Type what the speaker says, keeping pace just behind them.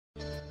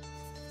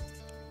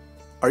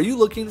Are you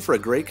looking for a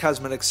great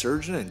cosmetic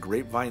surgeon in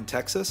Grapevine,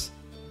 Texas?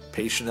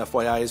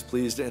 PatientFYI is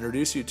pleased to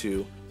introduce you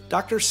to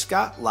Dr.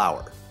 Scott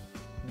Lauer.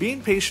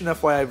 Being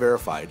PatientFYI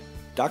Verified,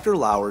 Dr.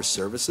 Lauer's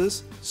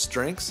services,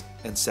 strengths,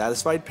 and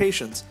satisfied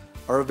patients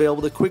are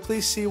available to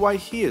quickly see why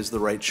he is the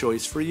right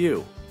choice for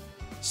you.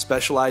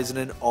 Specializing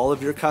in all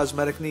of your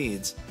cosmetic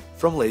needs,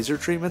 from laser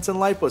treatments and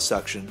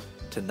liposuction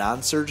to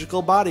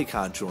non-surgical body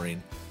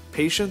contouring,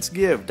 patients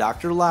give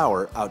Dr.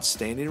 Lauer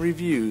outstanding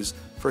reviews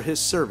for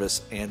his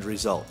service and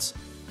results.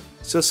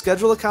 So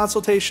schedule a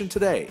consultation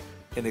today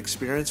and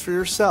experience for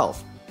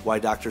yourself why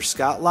Dr.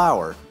 Scott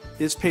Lauer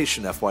is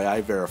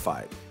PatientFYI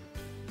Verified.